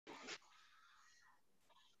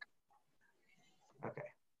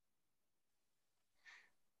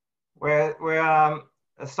We're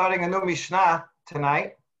starting a new Mishnah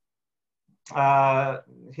tonight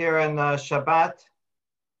here in Shabbat.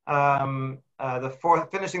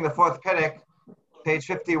 Finishing the fourth Perek, page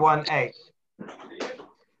 51a.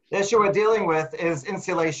 The issue we're dealing with is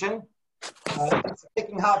insulation. It's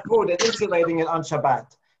taking hot food and insulating it on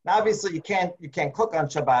Shabbat. Now, obviously, you can't cook on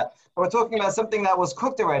Shabbat, but we're talking about something that was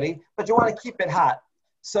cooked already, but you want to keep it hot.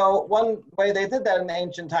 So one way they did that in the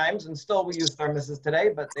ancient times, and still we use thermoses today,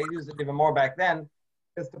 but they used it even more back then,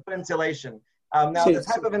 is to put insulation. Now, the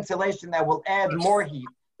type of insulation that will add more heat,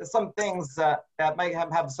 there's some things that might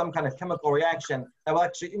have some kind of chemical reaction that will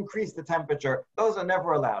actually increase the temperature. Those are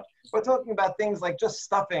never allowed. We're talking about things like just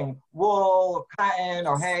stuffing wool, or cotton,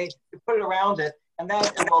 or hay. You put it around it, and then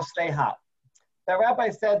it will stay hot. The rabbi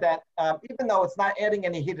said that even though it's not adding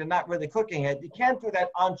any heat and not really cooking it, you can't do that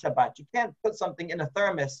on Shabbat. You can't put something in a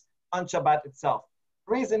thermos on Shabbat itself.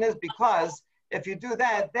 The reason is because if you do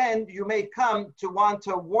that, then you may come to want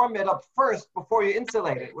to warm it up first before you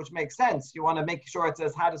insulate it, which makes sense. You want to make sure it's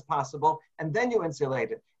as hot as possible, and then you insulate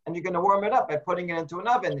it. And you're going to warm it up by putting it into an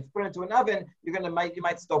oven. If you put it into an oven, you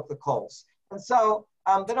might stoke the coals. And so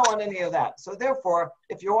they don't want any of that. So therefore,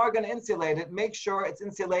 if you are going to insulate it, make sure it's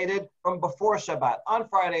insulated from before Shabbat. On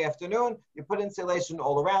Friday afternoon, you put insulation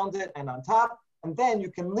all around it and on top, and then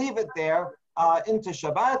you can leave it there into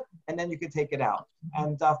Shabbat, and then you can take it out.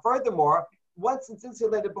 And furthermore, once it's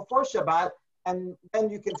insulated before Shabbat, and then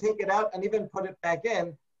you can take it out and even put it back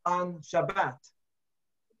in on Shabbat.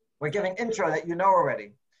 We're giving intro that you know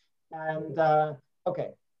already. And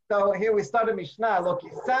okay. So here we start a Mishnah.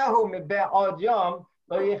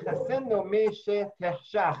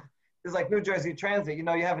 It's like New Jersey Transit. You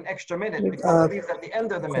know, you have an extra minute because it leaves at the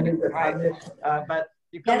end of the minute, right? But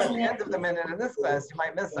you come at the end of the minute in this class, you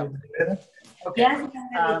might miss something. Okay.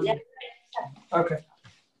 Okay.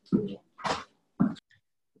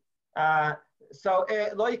 So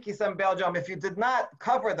if you did not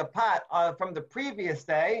cover the pot from the previous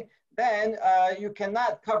day, then you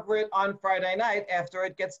cannot cover it on Friday night after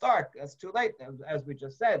it gets dark. That's too late, as we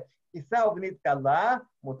just said. However,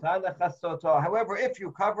 if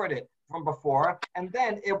you covered it from before and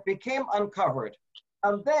then it became uncovered,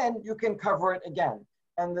 then you can cover it again.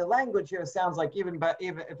 And the language here sounds like even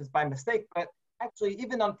if it's by mistake, but actually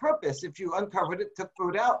even on purpose, if you uncovered it, took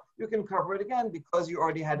food out, you can cover it again because you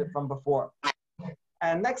already had it from before.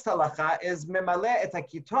 And next halacha is memale et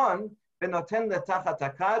hakiton v'noten letachat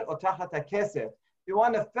hakad o tachat hakesef. You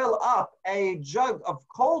want to fill up a jug of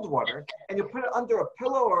cold water and you put it under a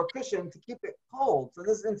pillow or a cushion to keep it cold. So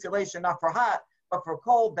this is insulation not for hot, but for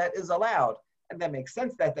cold that is allowed. And that makes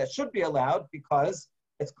sense that should be allowed because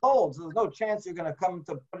it's cold. So there's no chance you're going to come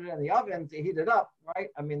to put it in the oven to heat it up,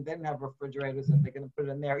 right? I mean, they didn't have refrigerators and they're going to put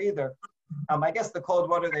it in there either. I guess the cold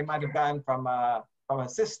water they might have gotten from a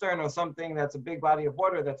cistern or something that's a big body of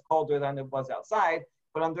water that's colder than it was outside,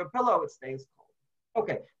 but under a pillow it stays cold.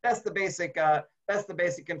 Okay, that's the basic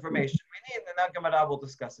information we need, and now Gemara will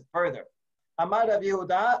discuss it further. Amar Rav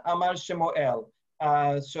Yehuda, Amar Shemuel.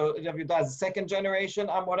 So Rav Yehuda is the second generation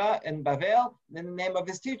Amora in Bavel. In the name of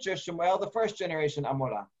his teacher Shemuel, the first generation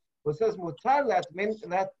Amora. Who says Mutar latmin.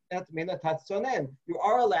 You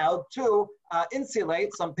are allowed to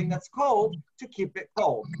insulate something that's cold to keep it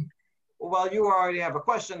cold. Well, you already have a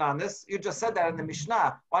question on this. You just said that in the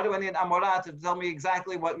Mishnah. Why do I need Amora to tell me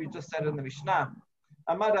exactly what you just said in the Mishnah?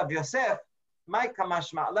 Amar Rav Yosef, my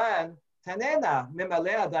kamash ma'lan, tanena mimale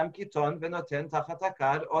adam kiton v'noten tachat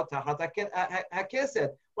hakad or tachat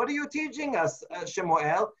hakeset. What are you teaching us,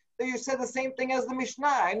 Shemuel? So you said the same thing as the Mishnah.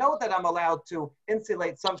 I know that I'm allowed to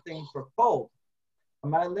insulate something for cold.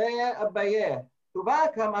 Amar le Abaye,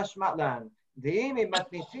 tuva kamash ma'lan, de'imi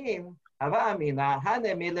matnitin. Hava amina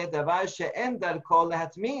hanemile davar she'en darko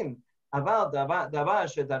lehatmin. Aval davar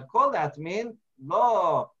she'darko lehatmin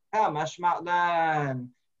lo kamash ma'lan.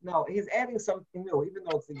 No, he's adding something new, even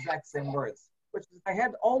though it's the exact same words. Which is, if I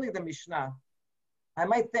had only the Mishnah, I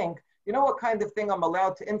might think, you know what kind of thing I'm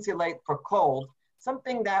allowed to insulate for cold?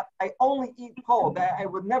 Something that I only eat cold, that I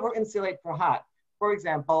would never insulate for hot. For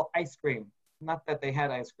example, ice cream. Not that they had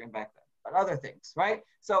ice cream back then, but other things, right?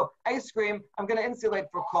 So ice cream, I'm going to insulate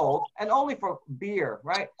for cold and only for beer,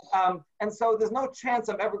 right? And so there's no chance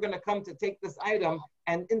I'm ever going to come to take this item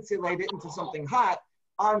and insulate it into something hot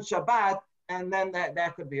on Shabbat, and then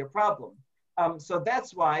that could be a problem. So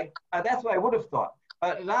that's why I would have thought.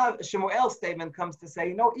 But Rav Shemuel's statement comes to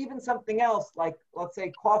say, even something else like, let's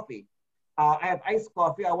say, coffee. I have iced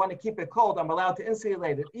coffee. I want to keep it cold. I'm allowed to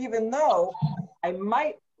insulate it, even though I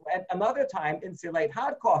might at another time insulate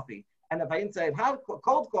hot coffee. And if I insulate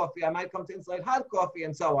cold coffee, I might come to insulate hot coffee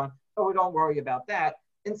and so on. So we don't worry about that.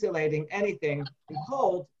 insulating anything in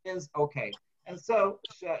cold is okay. And so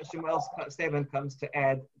Shemuel's statement comes to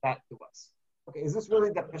add that to us. Okay, is this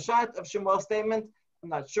really the Peshat of Shemuel's statement? I'm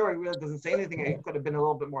not sure. He really doesn't say anything. He could have been a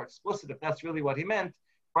little bit more explicit if that's really what he meant.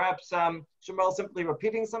 Perhaps Shemuel simply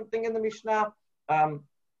repeating something in the Mishnah.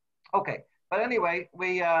 Okay, but anyway,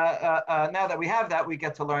 we now that we have that, we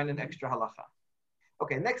get to learn an extra halacha.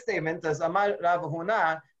 Okay, next statement is Amar Rav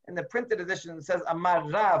Huna. In the printed edition, it says Amar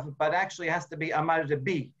Rav, but actually it has to be Amar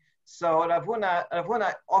Rabbi. So Rav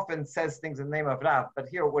Huna often says things in the name of Rav, but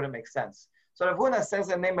here it wouldn't make sense. So Rav Huna says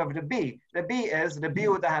the name of Rabbi. Rabbi is Rabbi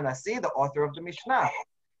Yehuda Hanasi, the author of the Mishnah.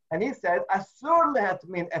 And he said, Asur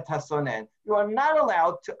lehatmin et hasonen. You are not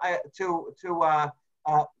allowed to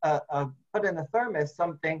put in a thermos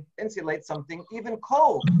something, insulate something, even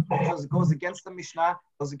cold, because it goes against the Mishnah,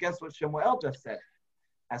 goes against what Shemuel just said.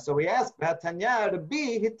 And so we ask, we have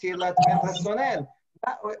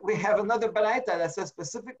another baraita that says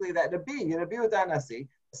specifically that Rabbi Yehuda Hanasi,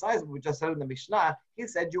 besides what we just said in the Mishnah, he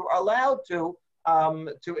said you are allowed to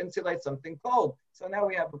insulate something cold. So now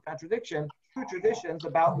we have a contradiction, two traditions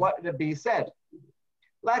about what Rabbi said.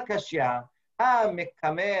 La kashya,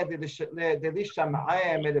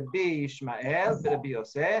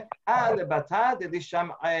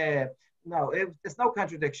 no, there's no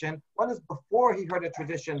contradiction. One is before he heard a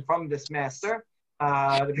tradition from this master,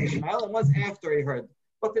 Rabbi Ishmael, and one's after he heard.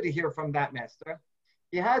 What did he hear from that master?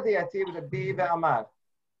 Yihadi yativ Rabbi ve'amar,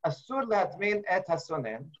 asur lehatmin et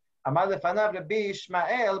hasonen. Amar lefanav Rabbi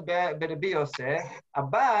Ishmael beRabbi Yosef,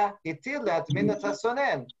 Abba hitil lehatmin et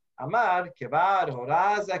hasonen. Amar kibar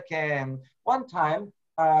hora zaken. One time,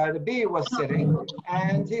 Rabbi was sitting,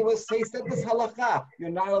 and he said this halakha: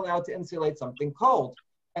 you're not allowed to insulate something cold.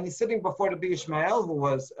 And he's sitting before Rabbi Ishmael, who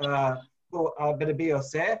was Rabbi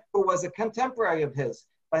Yosef, who was a contemporary of his.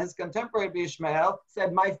 But his contemporary Rabbi Ishmael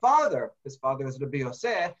said, my father, his father is Rabbi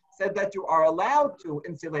Yosef, said that you are allowed to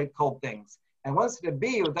insulate cold things. And once Rabbi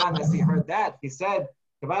Yehuda Hanasi heard that, he said,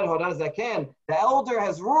 the elder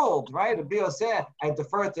has ruled, right? Rabbi Yosef, I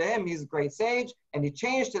defer to him, he's a great sage, and he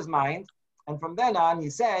changed his mind. And from then on, he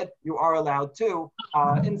said, you are allowed to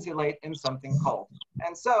insulate in something cold.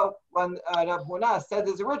 And so when Rav Huna said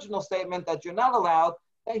his original statement that you're not allowed,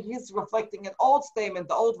 he's reflecting an old statement,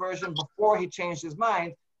 the old version, before he changed his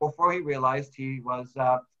mind, before he realized he was,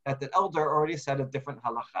 that the elder already said a different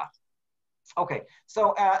halakha. Okay,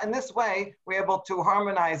 so in this way, we're able to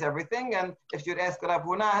harmonize everything. And if you'd ask Rav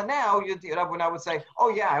Huna now, Rav Huna would say, oh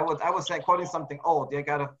yeah, I was quoting something old. You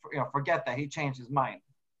gotta forget that he changed his mind.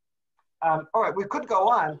 All right, we could go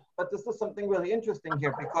on, but this is something really interesting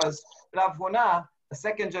here because Rav Huna, a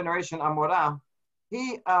second generation Amora,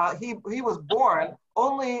 he was born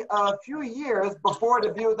only a few years before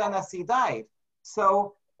Rabbi Yehuda Hanasi died.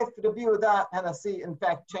 So if Rabbi Yehuda Hanasi in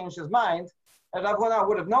fact changed his mind, Rav Huna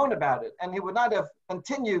would have known about it, and he would not have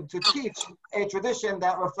continued to teach a tradition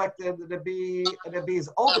that reflected Rabbi's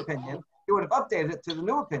old opinion. He would have updated it to the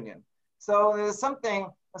new opinion. So there's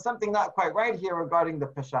something not quite right here regarding the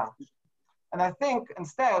Peshat. And I think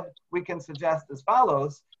instead we can suggest as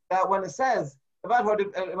follows, that when it says, when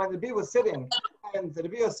Rabbi was sitting, and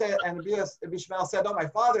Rabbi Ishmael said, oh, my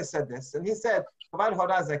father said this, and he said,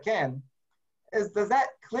 does that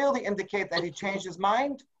clearly indicate that he changed his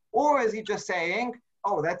mind? Or is he just saying,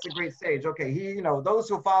 oh, that's a great sage. Okay, those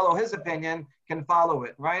who follow his opinion can follow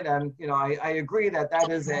it, right? And, I agree that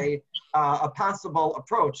is a possible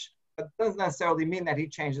approach, but it doesn't necessarily mean that he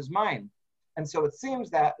changed his mind. And so it seems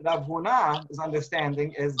that Rav Huna's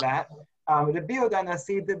understanding is that Rabbi Yehuda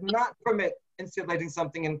Hanasi did not permit insulating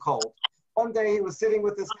something in cold. One day he was sitting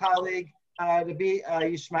with his colleague, Rabbi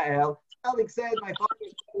Ishmael. His colleague said, my father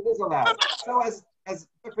said it is allowed. So as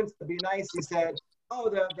preference to be nice, he said, oh,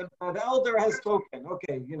 the elder has spoken.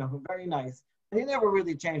 Okay, very nice. And he never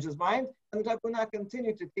really changed his mind. And Rav Huna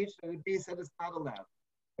continued to teach that Rabbi said it's not allowed.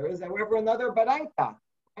 There is, however, another baraita,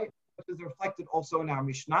 right, which is reflected also in our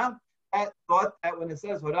Mishnah, that thought that when it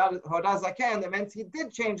says Hora Zaken, it meant he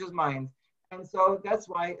did change his mind. And so that's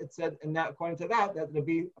why it said, according to that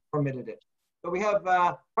Rabbi permitted it. So we have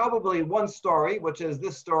probably one story, which is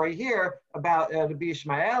this story here about Rabbi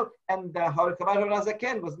Ishmael, and Hora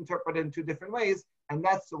Zaken was interpreted in two different ways, and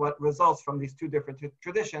that's what results from these two different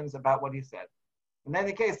traditions about what he said. In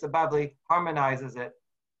any case, the Babli harmonizes it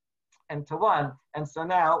into one, and so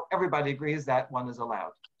now everybody agrees that one is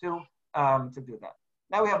allowed to do that.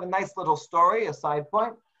 Now we have a nice little story, a side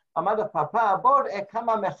point. Look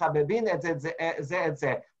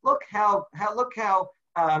how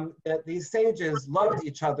these sages loved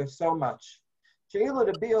each other so much.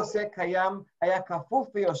 Rabbi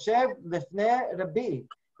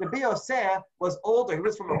Yosef was older, he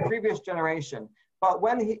was from a previous generation. But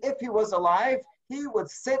if he was alive, he would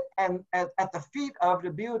sit at the feet of the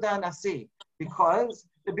Yehuda Nasi, because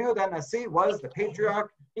the Yehuda Nasi was the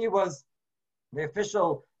patriarch. He was the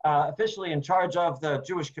officially in charge of the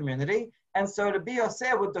Jewish community. And so Rabbi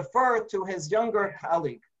Yosef would defer to his younger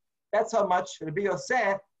colleague. That's how much Rabbi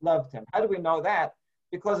Yosef loved him. How do we know that?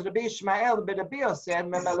 Because Rabbi Ishmael ben Rabbi Yosef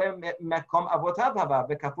mekom avotav haba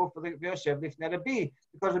bekafuf Yosef lifnei Rabbi.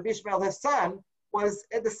 Because Rabbi Ishmael, his son, was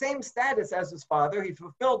at the same status as his father. He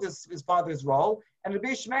fulfilled his father's role, and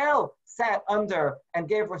Rabbi Ishmael sat under and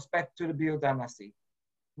gave respect to the Yehuda Nasi.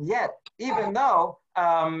 Yet, even though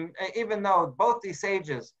both these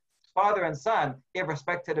sages, father and son, gave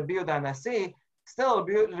respect to the Yehuda Nasi, still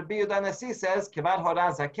the Yehuda Nasi says, Kivad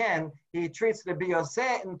Hora Zaken, he treats the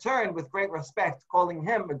Yosef in turn with great respect, calling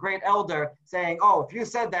him a great elder, saying, oh, if you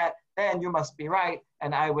said that, then you must be right,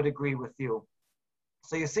 and I would agree with you.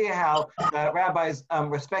 So you see how the rabbis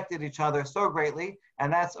respected each other so greatly,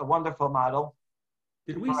 and that's a wonderful model.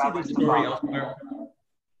 Did we see this story elsewhere?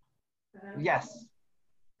 Yes.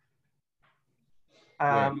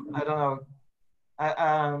 I don't know.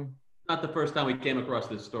 Not the first time we came across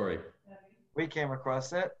this story. We came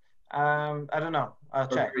across it. I don't know. I'll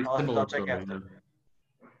check. I'll check after.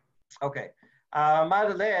 Okay. Rav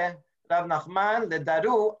Nachman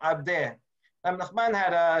ledaru abdeh. Rav Nachman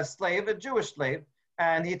had a slave, a Jewish slave,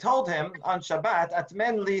 and he told him on Shabbat,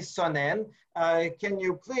 Atmen li sonen, can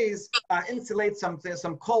you please insulate some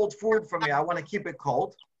cold food for me? I want to keep it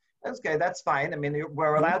cold. Okay, that's fine. I mean,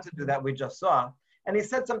 we're allowed to do that. We just saw. And he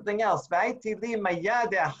said something else. Bring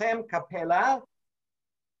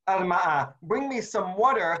me some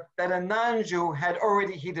water that a non-Jew had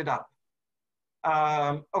already heated up.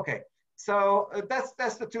 Okay, so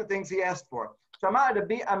that's the two things he asked for.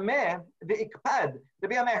 Rabbi Ameh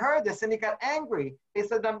heard this and he got angry. He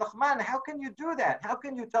said, Nachman, how can you do that? How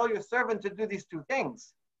can you tell your servant to do these two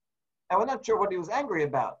things? And we're not sure what he was angry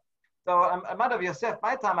about. So Amad of Yosef,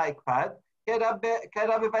 my time I ikpad, he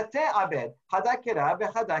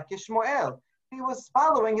was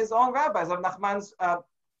following his own rabbis of Nachman's.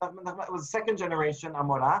 It was second generation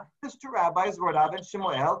Amorah. His two rabbis were Rav and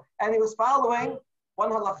Shemuel, and he was following one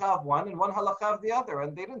halakha of one and one halakha of the other,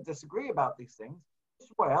 and they didn't disagree about these things.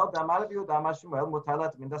 Shemuel,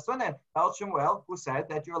 Shemuel, who said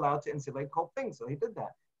that you're allowed to insulate cold things, so he did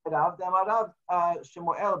that. Rav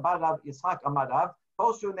Shemuel bar Rav Yitzchak Amarav,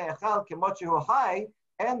 Toshu ne'echal kemot hai,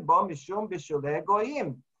 and bo mishum b'shulei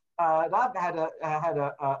goyim. Rav had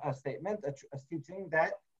a statement, a teaching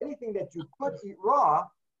that anything that you could eat raw,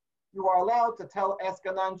 you are allowed to ask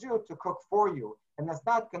a non-Jew to cook for you, and that's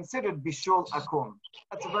not considered bishul akum.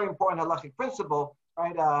 That's a very important halachic principle,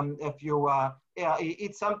 right? If you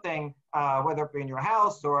eat something, whether it be in your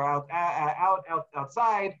house or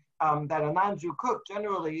outside, that a non-Jew cooked,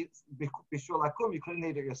 generally bishul akum, you couldn't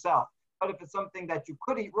eat it yourself. But if it's something that you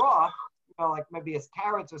could eat raw, like maybe it's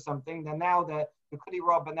carrots or something, then now that you could eat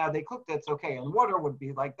raw, but now they cooked it, it's okay. And water would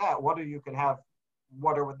be like that. Water, you could have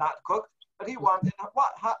water with not cooked, but he wanted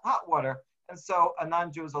hot water. And so a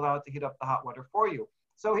non-Jew is allowed to heat up the hot water for you.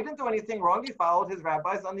 So he didn't do anything wrong. He followed his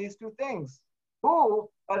rabbis on these two things. Why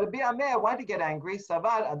did he get angry?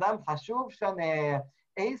 Savar Adam Hashuv Shaneh.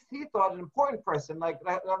 He thought an important person like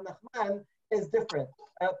Rav Nachman is different.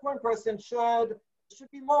 An important person should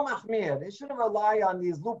be more machmir. He shouldn't rely on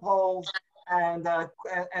these loopholes and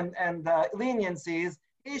leniencies.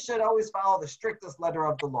 He should always follow the strictest letter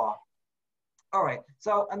of the law. All right,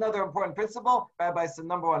 so another important principle, rabbis said,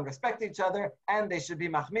 number one, respect each other, and they should be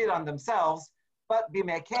mahmir on themselves, but be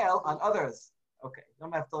mekel on others. Okay,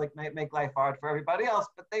 don't have to make life hard for everybody else,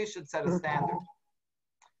 but they should set a standard.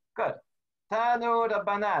 Good. Tanu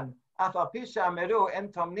Rabbanan, afapisha ameru en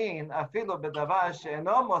tomnin, afilu bedavar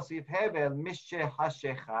she'eno mosif hevel mishe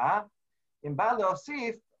hashecha, im ba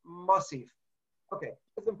leosif mosif. Okay,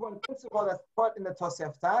 it's an important principle that's taught in the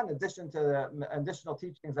Tosefta, in addition to the additional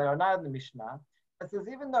teachings that are not in the Mishnah. It says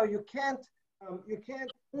even though you can't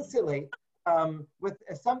insulate with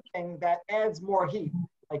something that adds more heat,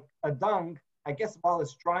 like a dung, I guess while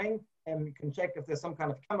it's drying, and you can check if there's some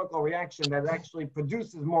kind of chemical reaction that actually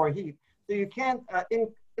produces more heat. So you can't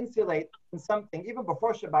insulate in something, even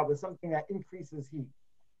before Shabbat, with something that increases heat.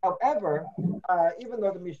 However, even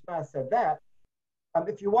though the Mishnah said that,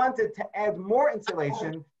 if you wanted to add more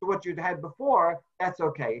insulation to what you'd had before, that's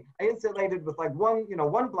okay. I insulated with like one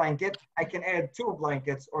blanket. I can add 2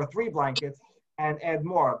 blankets or 3 blankets and add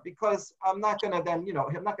more because I'm not going to then,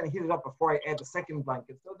 I'm not going to heat it up before I add the second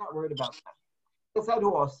blanket. So I'm not worried about that. That's how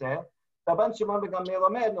who also. Rabban Shimon ben Gamliel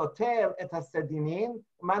omer notel et hasedinin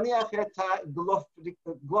umaniach et haglof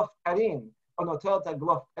karin or notel et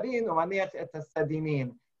haglof karin umaniach et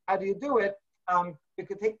hasedinin. How do you do it? you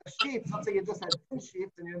could take the sheets. Let's say you just had thin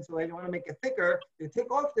sheets and you insulate. You want to make it thicker. You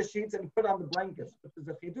take off the sheets and put on the blankets, which is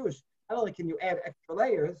a chidush. Not only can you add extra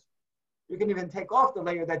layers, you can even take off the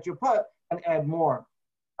layer that you put and add more.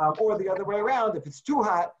 Or the other way around, if it's too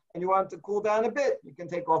hot and you want it to cool down a bit, you can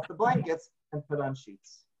take off the blankets and put on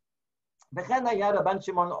sheets.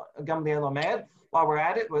 While we're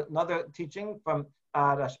at it, with another teaching from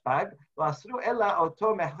Rashbag,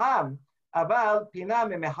 אבל פינה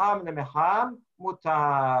ממחם למחם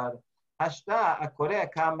מותר. השתה הקורא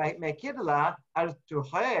כמכיר לה,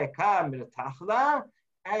 ארתוחה כמרתח לה.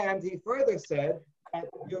 And he further said that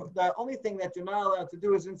the only thing that you're not allowed to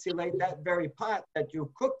do is insulate that very pot that you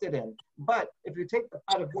cooked it in. But if you take the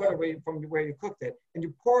pot of water from where you cooked it and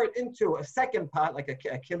you pour it into a second pot, like a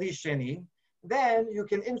keli sheni, then you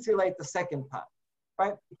can insulate the second pot,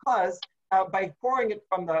 right? Because by pouring it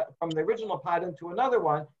from the original pot into another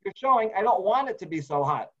one, you're showing I don't want it to be so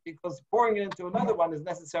hot, because pouring it into another one is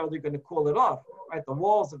necessarily going to cool it off, right? The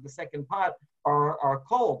walls of the second pot are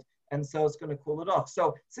cold, and so it's going to cool it off.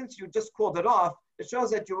 So since you just cooled it off, it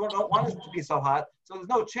shows that you don't want it to be so hot. So there's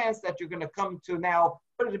no chance that you're going to come to now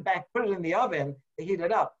put it in the oven to heat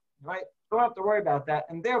it up, right? Don't have to worry about that.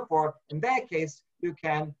 And therefore, in that case, you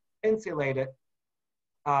can insulate it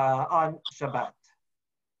on Shabbat.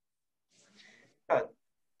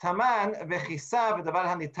 Taman v'chisa b'davar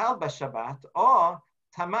hanital b'Shabbat, or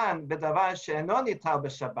taman b'davar she'eno nital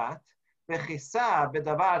b'Shabbat, v'chisa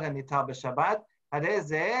b'davar hanital b'Shabbat, harei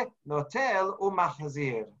ze notel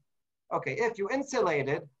u'machzir. Okay, if you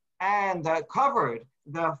insulated and covered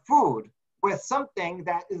the food with something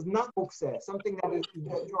that is not mukseh, something that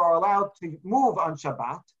you are allowed to move on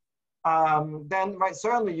Shabbat, then right,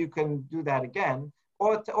 certainly you can do that again.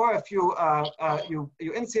 Or if you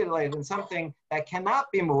insulate in something that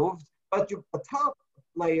cannot be moved, but the top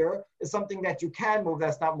layer is something that you can move,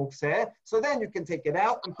 that's not mukseh, so then you can take it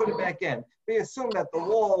out and put it back in. We assume that the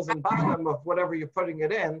walls and bottom of whatever you're putting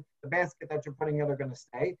it in, the basket that you're putting in, are going to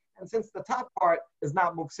stay. And since the top part is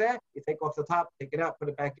not mukseh, you take off the top, take it out, put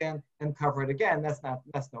it back in, and cover it again. That's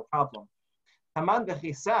no problem. Taman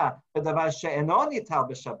v'chisa b'davar she'eno nital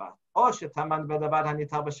b'Shabbat, או שטמן בדבר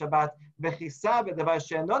הניטל בשבת, וכיסה בדבר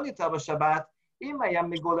שאינו ניטל בשבת, אם היה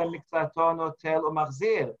מגולה מקצתו נוטל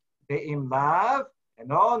ומחזיר, ואם לאו,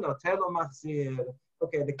 אינו נוטל ומחזיר.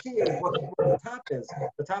 Okay, the key is what the top is.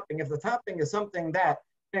 The topping. If the topping is something that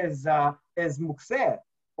is mukseh,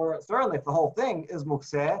 or certainly if the whole thing is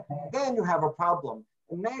mukseh, then you have a problem.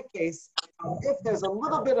 In that case, if there's a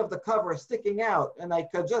little bit of the cover sticking out, and I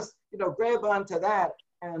could just grab onto that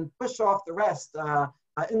and push off the rest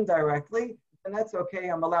indirectly, then that's okay.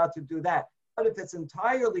 I'm allowed to do that. But if it's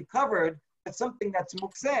entirely covered with something that's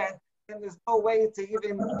mukseh, then there's no way to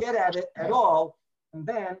even get at it at all. And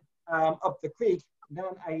then up the creek, then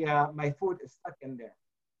my food is stuck in there.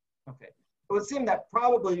 Okay. It would seem that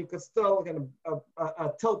probably you could still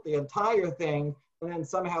tilt the entire thing and then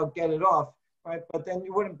somehow get it off, right? But then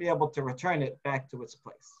you wouldn't be able to return it back to its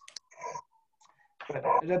place.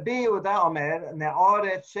 Rabbi Yehuda Omer,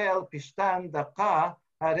 ne'oret shel pishtan daka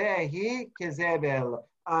harehi kezebel.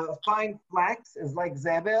 Fine flax is like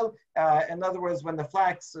zebel. In other words, when the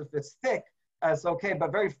flax, if it's thick, it's okay,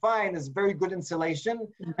 but very fine is very good insulation,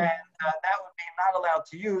 and that would be not allowed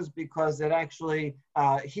to use because it actually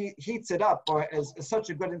heats it up, or is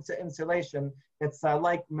such a good insulation. It's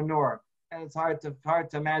like manure, and it's hard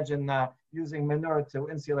to imagine using manure to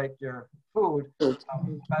insulate your food. But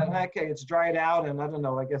in that case, it's dried out, and I don't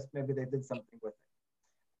know. I guess maybe they did something with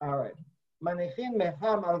it. All right. Manichin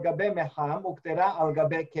mecham al gabe mecham uktera al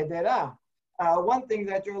gabe kedera. One thing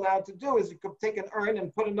that you're allowed to do is you could take an urn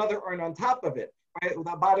and put another urn on top of it. Right?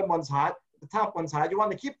 The bottom one's hot, the top one's hot. You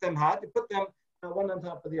want to keep them hot, you put them one on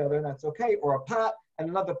top of the other, and that's okay. Or a pot and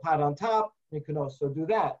another pot on top. You can also do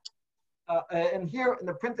that. And here in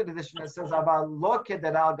the printed edition, it says "Aval lo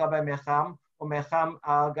kedera al gabe mecham or mecham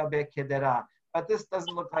al gabe kedera." But this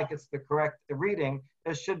doesn't look like it's the correct reading.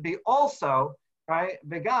 There should be also, right?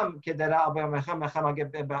 Vegam kedera al mecham mecham al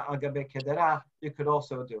gabe kedera. You could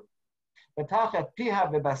also do. And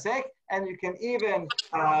you can even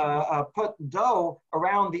put dough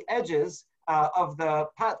around the edges of the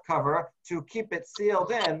pot cover to keep it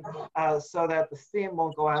sealed in so that the steam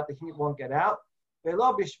won't go out, the heat won't get out.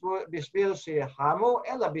 Not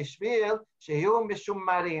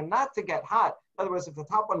to get hot. In other words, if the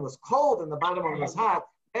top one was cold and the bottom one was hot,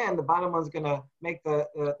 then the bottom one's going to make the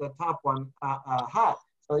top one hot.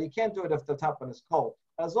 So you can't do it if the top one is cold.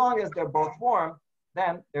 As long as they're both warm,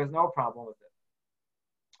 then there's no problem with it.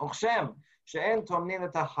 וכשם שאין טומנים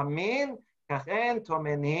את החמין, כך אין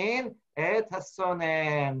טומנים את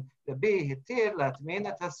הסונן. רבי התיר להטמין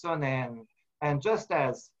את הסונן. And just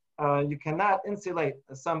as you cannot insulate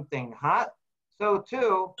something hot, so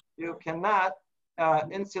too you cannot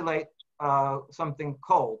insulate something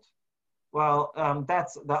cold. Well,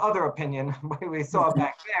 that's the other opinion we saw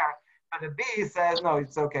back there. But the B says, no,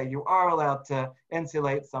 it's okay. You are allowed to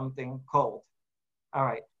insulate something cold. All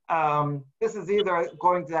right. This is either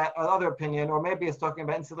going to that other opinion, or maybe it's talking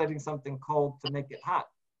about insulating something cold to make it hot.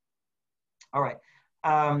 All right.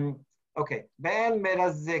 Okay. Ben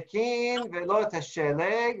merazekin velo et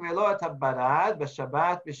hasheleg velo et habarad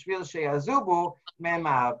b'Shabbat b'shvil sheyazubu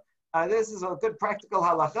memav. This is a good practical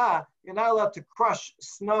halacha. You're not allowed to crush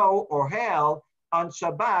snow or hail on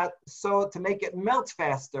Shabbat so to make it melt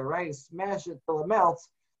faster, right? Smash it till it melts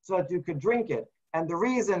so that you could drink it. And the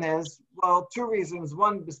reason is, well, two reasons.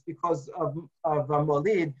 One is because of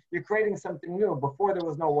molid. You're creating something new. Before there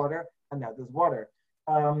was no water, and now there's water.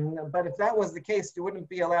 But if that was the case, you wouldn't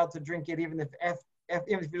be allowed to drink it even if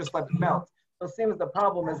you just let it melt. So it seems the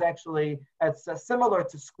problem is actually, it's similar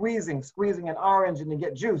to squeezing an orange and you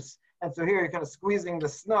get juice. And so here you're kind of squeezing the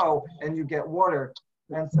snow and you get water.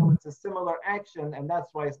 And so it's a similar action, and that's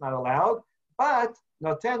why it's not allowed. But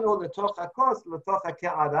what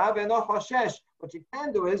you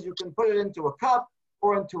can do is you can put it into a cup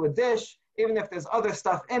or into a dish, even if there's other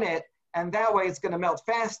stuff in it, and that way it's going to melt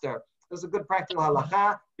faster. This is a good practical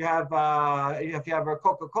halacha. You have if you have a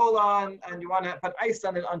Coca-Cola and you want to put ice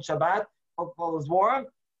on it on Shabbat, Coca-Cola is warm,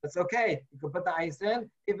 it's okay. You can put the ice in,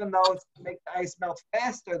 even though it's going to make the ice melt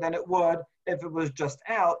faster than it would if it was just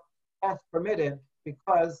out. That's permitted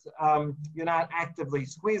because you're not actively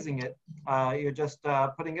squeezing it. You're just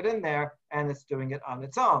putting it in there and it's doing it on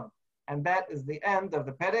its own. And that is the end of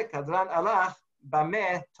the Perek. Hadran alach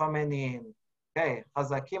bameh tomenin. Okay,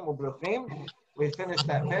 chazakim ubruchim. We finished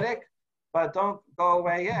that Perek, but don't go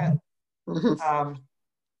away yet.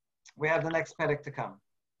 We have the next Perek to come.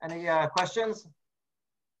 Any questions?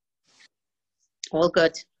 All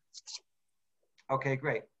good. Okay,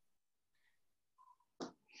 great.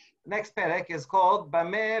 Next Perek is called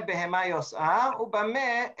Bameh Behema Yos'a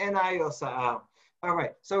Ubameh Ena Yos'a. All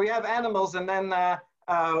right, so we have animals, and then they're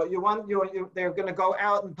going to go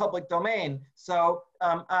out in public domain. So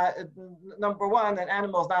number one, an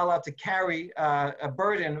animal is not allowed to carry a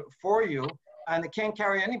burden for you, and it can't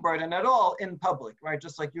carry any burden at all in public, right?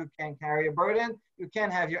 Just like you can't carry a burden, you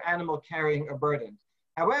can't have your animal carrying a burden.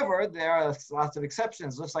 However, there are lots of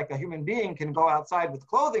exceptions. Just like a human being can go outside with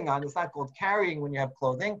clothing on, it's not called carrying when you have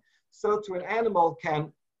clothing. So too an animal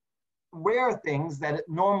can wear things that it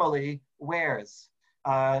normally wears,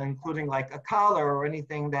 including like a collar or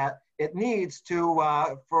anything that it needs to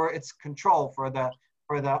for its control, for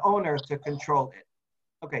the owner to control it.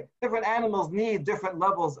 Okay, different animals need different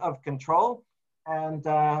levels of control, and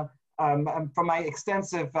from my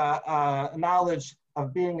extensive knowledge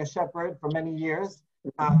of being a shepherd for many years,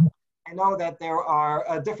 I know that there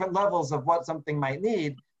are different levels of what something might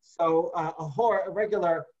need. So a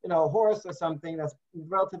regular, horse or something that's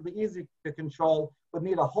relatively easy to control would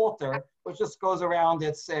need a halter, which just goes around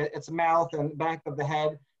its mouth and back of the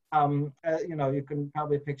head. You can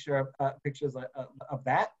probably picture pictures of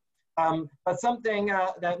that. But something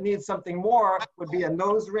that needs something more would be a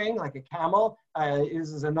nose ring, like a camel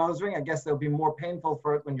uses a nose ring. I guess it'll be more painful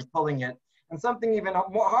for it when you're pulling it. And something even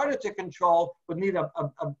more harder to control would need a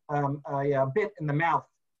bit in the mouth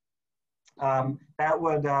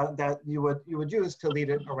that you would use to lead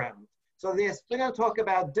it around. So we're going to talk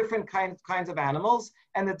about different kinds of animals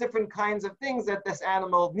and the different kinds of things that this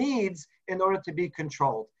animal needs in order to be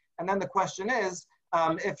controlled. And then the question is,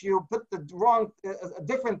 if you put a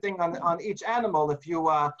different thing on each animal, if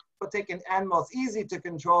you take an animal that's easy to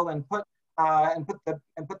control and put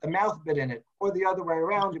the mouth bit in it, or the other way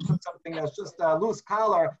around, you put something that's just a loose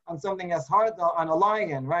collar on something that's hard on a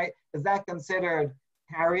lion, right? Is that considered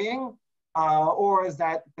carrying, or is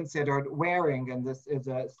that considered wearing? And this is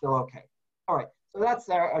still okay. All right, so that's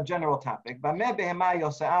our general topic.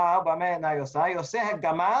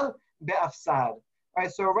 Right,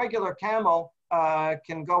 so a regular camel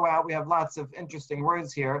can go out. We have lots of interesting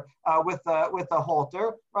words here with a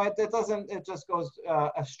halter, right? It just goes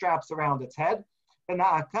straps around its head.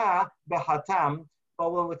 But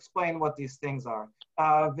we'll explain what these things are.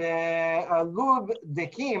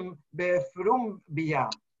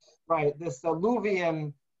 Right, this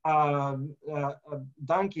Luvian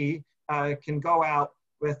donkey can go out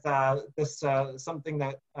with this something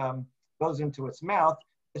that goes into its mouth.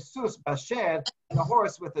 Sus basher, and a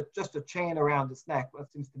horse with just a chain around its neck. That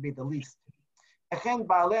seems to be the least. And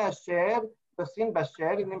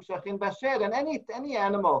any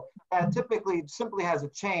animal that typically simply has a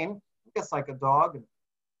chain, I guess like a dog,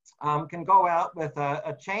 can go out with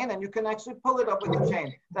a chain, and you can actually pull it up with a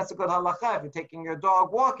chain. That's a good halacha. If you're taking your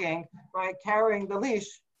dog walking, right, carrying the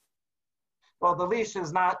leash, well, the leash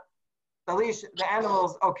is not, the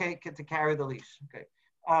animal's okay to carry the leash. Okay.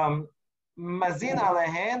 Mazin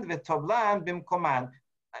alehen v'toblan bimkoman.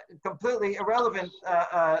 Completely irrelevant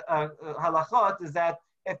halachot is that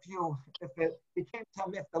if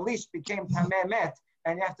the leash became tameh met,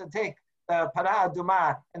 and you have to take the para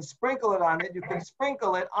aduma and sprinkle it on it, you can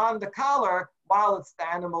sprinkle it on the collar while it's the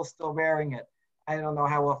animal still wearing it. I don't know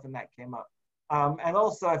how often that came up. And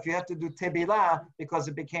also, if you have to do tebilah because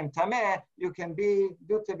it became tameh, you can do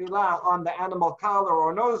tebilah on the animal collar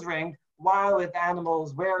or nose ring while the animal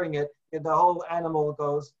is wearing it. The whole animal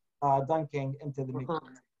goes dunking into the mikveh.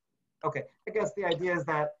 Okay, I guess the idea is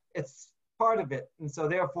that it's part of it, and so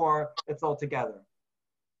therefore it's all together.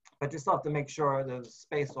 But you still have to make sure there's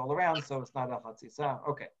space all around, so it's not a chatzisa.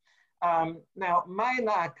 Okay. Now, my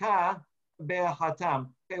na'aka be'hatam.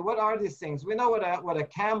 Okay, what are these things? We know what a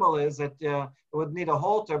camel is. It would need a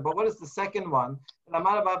halter, but what is the second one?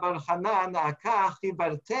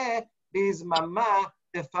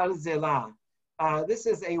 This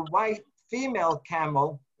is a white female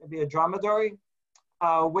camel, maybe a dromedary,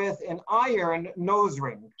 with an iron nose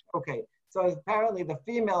ring. Okay, so apparently the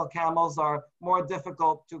female camels are more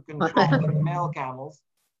difficult to control than the male camels,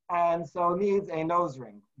 and so needs a nose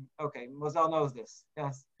ring. Okay, Moselle knows this,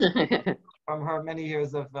 yes, from her many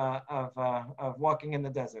years of walking in the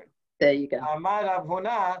desert. There you go.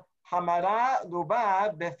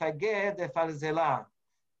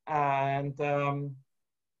 And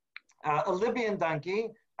a Libyan donkey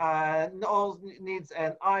needs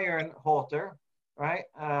an iron halter, right?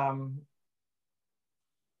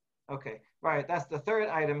 Okay, right, that's the third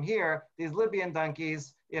item here. These Libyan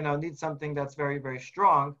donkeys, need something that's very, very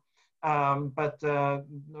strong, but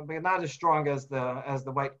not as strong as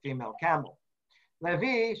the white female camel.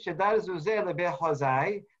 Levi shedar zuzeh lebe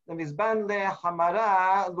hozai lemizban le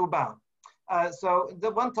hamara luba. So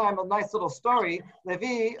the one time, a nice little story,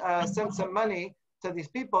 Levi sent some money to these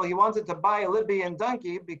people. He wanted to buy a Libyan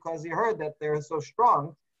donkey because he heard that they're so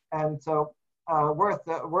strong and so worth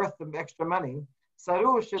the extra money.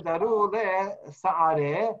 Saru shedaru le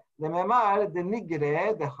sa'are lememar de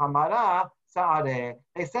nigre de hamara sa'are.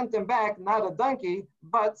 They sent him back not a donkey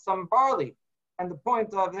but some barley, and the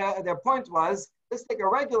point of their point was, let's take a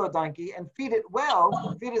regular donkey and feed it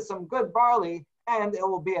well, feed it some good barley, and it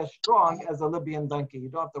will be as strong as a Libyan donkey. You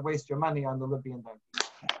don't have to waste your money on the Libyan donkey.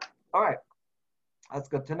 All right, that's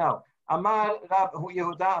good to know. Amar Rab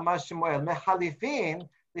Yehuda Amar Shemuel Mechalifin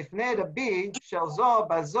lifnei Rabbi Shelzo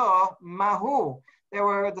Bazo Mahu. They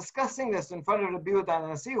were discussing this in front of Rabbi Yehuda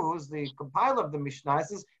Nasi, who's the compiler of the Mishnah. He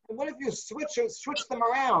says, what if you switch them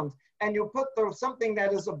around and you put something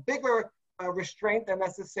that is a bigger restraint than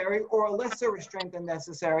necessary or a lesser restraint than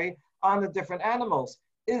necessary on the different animals?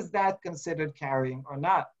 Is that considered carrying or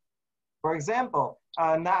not? For example,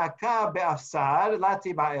 na'aka be'afsar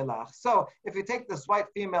lati ba'elach. So if you take this white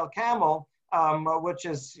female camel, which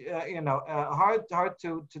is hard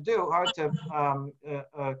to do, hard to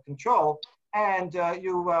control, and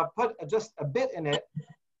you put just a bit in it,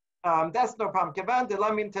 that's no problem.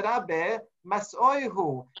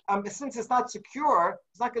 Since it's not secure,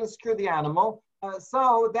 it's not going to secure the animal,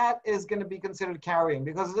 so that is going to be considered carrying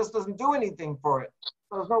because it just doesn't do anything for it.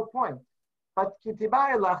 So there's no point. But if you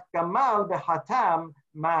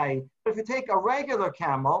take a regular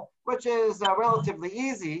camel, which is relatively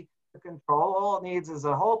easy to control, all it needs is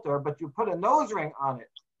a halter, but you put a nose ring on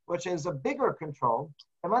it, which is a bigger control.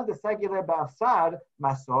 Right?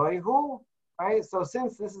 So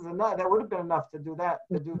since this is enough, that would have been enough to do that,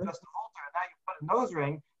 to do just a halter. Now you put a nose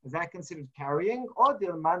ring. Is that considered carrying? Or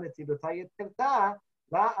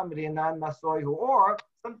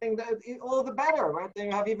something that all the better, right? Then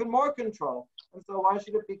you have even more control. And so why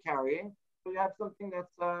should it be carrying? So you have something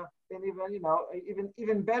that's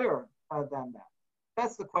even better than that.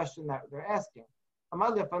 That's the question that they're asking. It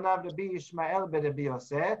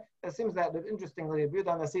seems that, interestingly, Rabbi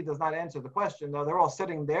Yehuda Nasi does not answer the question. Though they're all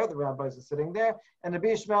sitting there, the rabbis are sitting there, and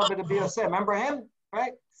Rabbi Yishmael ben Rabbi Yosef, remember him?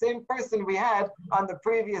 Right? Same person we had on the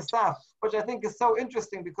previous stuff, which I think is so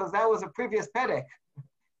interesting because that was a previous Perek.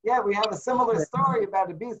 Yeah, we have a similar story about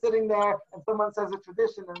a bee sitting there, and someone says a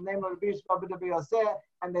tradition in the name of Rabbi Yishmael ben Rabbi Yosef,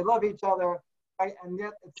 and they love each other, right? And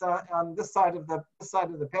yet it's on this side of the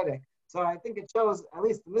Perek. So I think it shows, at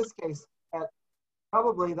least in this case, that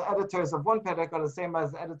probably the editors of one Perek are the same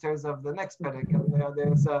as the editors of the next Perek, and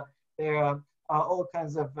there are all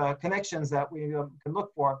kinds of connections that we can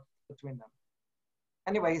look for between them.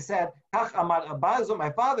 Anyway, he said, Kach Amar Abazu, my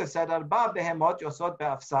father said, Arba behemot yosod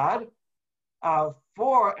be'afsar.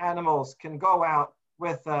 4 animals can go out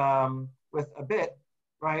with a bit,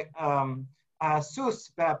 right?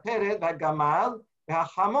 Sus ve'aperet ve'gamal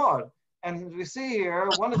ve'hamor. And we see here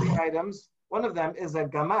one of the items, one of them is a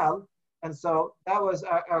gamal. And so that was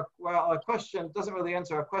a question, doesn't really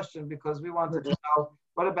answer our question because we wanted to know,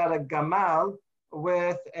 what about a gamal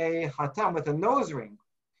with a hatam, with a nose ring?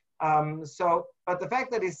 But the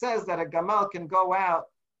fact that he says that a gamal can go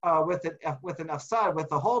out with an afsar,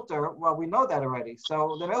 with a halter, well, we know that already.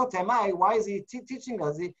 So the Meutemai, why is he teaching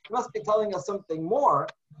us? He must be telling us something more.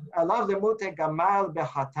 Gamal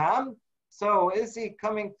behatam. So is he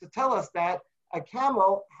coming to tell us that a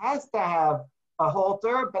camel has to have a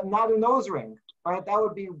halter, but not a nose ring, right? That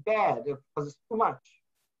would be bad because it's too much.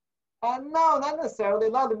 No, not necessarily.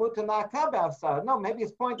 No, maybe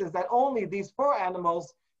his point is that only these 4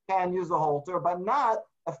 animals can use a halter, but not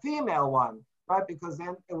a female one, right? Because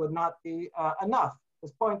then it would not be enough.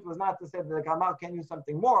 His point was not to say that the gamal can use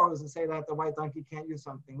something more, it was to say that the white donkey can't use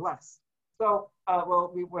something less. So,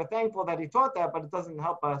 we're thankful that he taught that, but it doesn't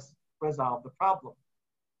help us resolve the problem.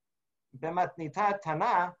 Bematnita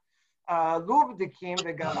tana, lubdikim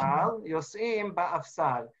vegamal yosim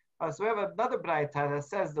ba'afsar. So we have another braita that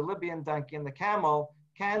says the Libyan donkey and the camel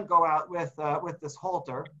can go out with this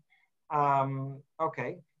halter.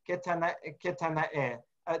 Okay, ketanae.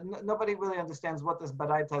 Nobody really understands what this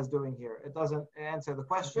braita is doing here. It doesn't answer the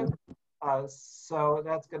question. So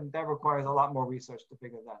that requires a lot more research to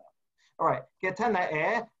figure that out. All right,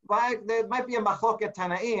 ketanae. There might be a machloket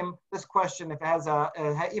tanaim. This question, if it has a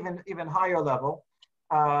even higher level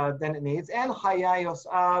than it needs, and hayayos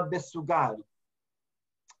besugad.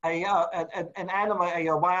 An animal,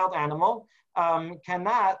 a wild animal,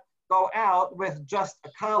 cannot go out with just a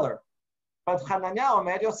collar. But Hananya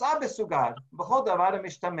Omer Yosab Besugad, B'chol Davar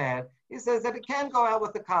Mishtamer. He says that it can go out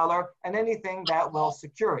with the collar and anything that will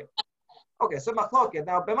secure it. Okay, so machloket.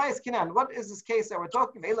 Now, b'ma'is kinan, what is this case that we're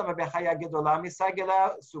talking about?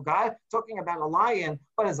 Talking about a lion.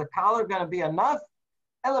 What is a collar going to be enough?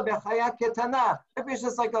 Maybe it's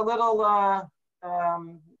just like a little,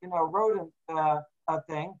 rodent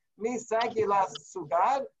thing. Misagila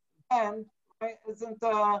sugad, and isn't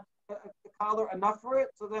the collar enough for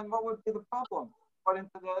it? So then, what would be the problem according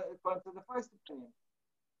to the first opinion?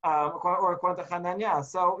 Or according to Hananya.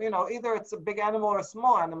 So, either it's a big animal or a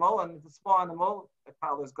small animal, and if it's a small animal, the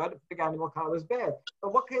collar is good. If it's a big animal, the collar is bad. So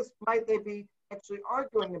what case might they be actually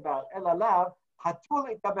arguing about? Elalav, hatul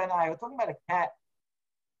ikabenai. We're talking about a cat.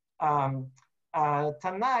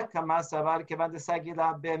 Tanaka masavar kevan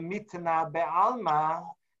desagila bemitna be'alma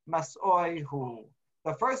masoihu.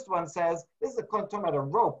 The first one says, this is talking about a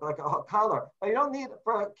rope, like a collar. But you don't need,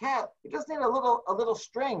 for a cat, you just need a little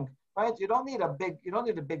string. Right? You don't need a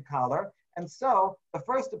big collar. And so the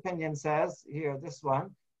first opinion says here, this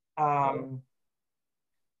one,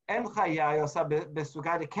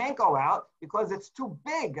 it can't go out because it's too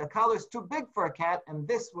big. A collar is too big for a cat, and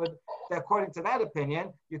this would, according to that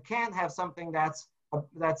opinion, you can't have something that's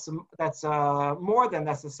more than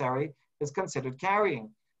necessary is considered carrying.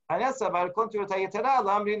 But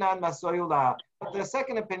the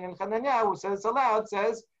second opinion, Hananya, who says it's allowed,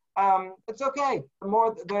 says it's okay. The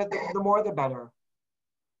more the better.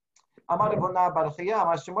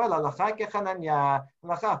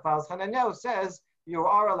 Hananya says you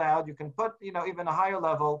are allowed. You can put even a higher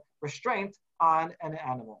level restraint on an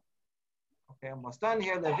animal. Okay, almost done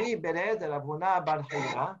here. Levi bered Rav Huna bar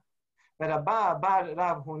Chaya, Rabba bar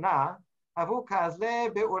Rav Huna, Avu Kazle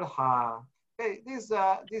beurha. Okay, these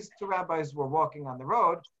 2 rabbis were walking on the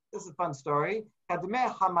road. This is a fun story.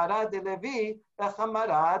 Kadme Hamara de Levi,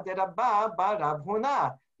 Hamara de Rabba bar Rav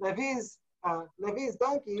Huna. Levi's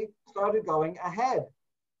donkey started going ahead.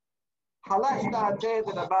 Halash da'ateh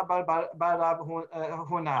de Rabba bar Rav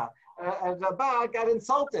Huna. Rabba got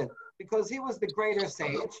insulted because he was the greater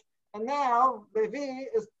sage, and now Levi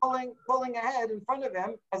is pulling ahead in front of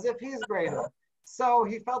him as if he's greater. So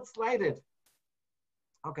he felt slighted.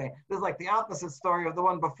 Okay, this is like the opposite story of the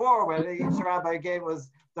one before, where each rabbi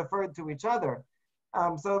was deferred to each other.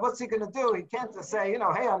 So what's he going to do? He can't just say,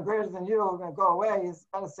 hey, I'm greater than you, I'm going to go away. He's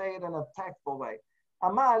going to say it in a tactful way.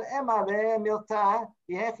 Amar emale milta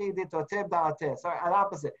sorry, an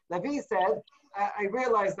opposite. Levi said, I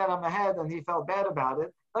realized that I'm ahead, and he felt bad about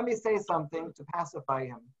it. Let me say something to pacify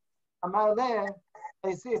him. Amar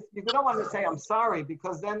you don't want to say I'm sorry,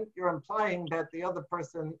 because then you're implying that the other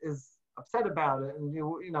person is upset about it, and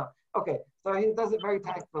okay, so he does it very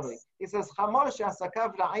tactfully. He says,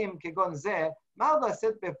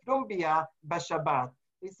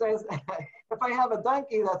 he says, if I have a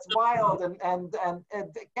donkey that's wild and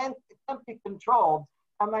it can't be controlled,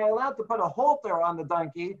 am I allowed to put a halter on the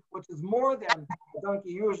donkey, which is more than a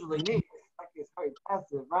donkey usually needs? The donkey is very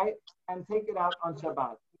passive, right? And take it out on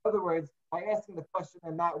Shabbat. In other words, by asking the question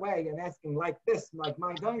in that way and asking like this, like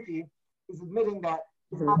my donkey, he's admitting that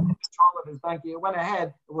he's not in control of his donkey. It went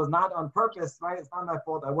ahead. It was not on purpose, right? It's not my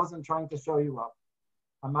fault. I wasn't trying to show you up.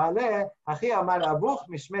 He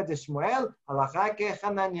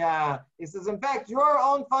says, in fact, your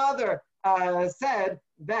own father said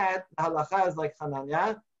that halacha is like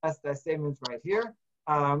Hananya. That's the statement right here.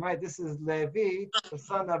 Right, this is Levi, the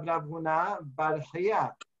son of Rav Huna bar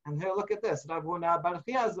Chiya. And here, look at this. Rav Huna bar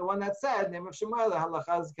Chiya is the one that said, name of Shemuel,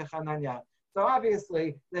 halacha is kechananya. So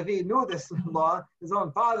obviously, Levi knew this law. His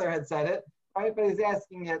own father had said it, right? But he's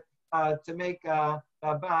asking it to make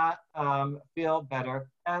Rabba feel better.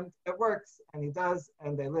 And it works, and he does,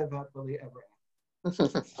 and they live happily ever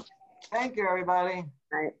after. Thank you, everybody.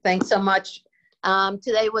 All right. Thanks so much.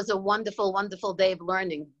 Today was a wonderful, wonderful day of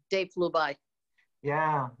learning. Day flew by.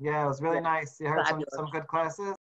 Yeah, it was really nice. You heard some good classes?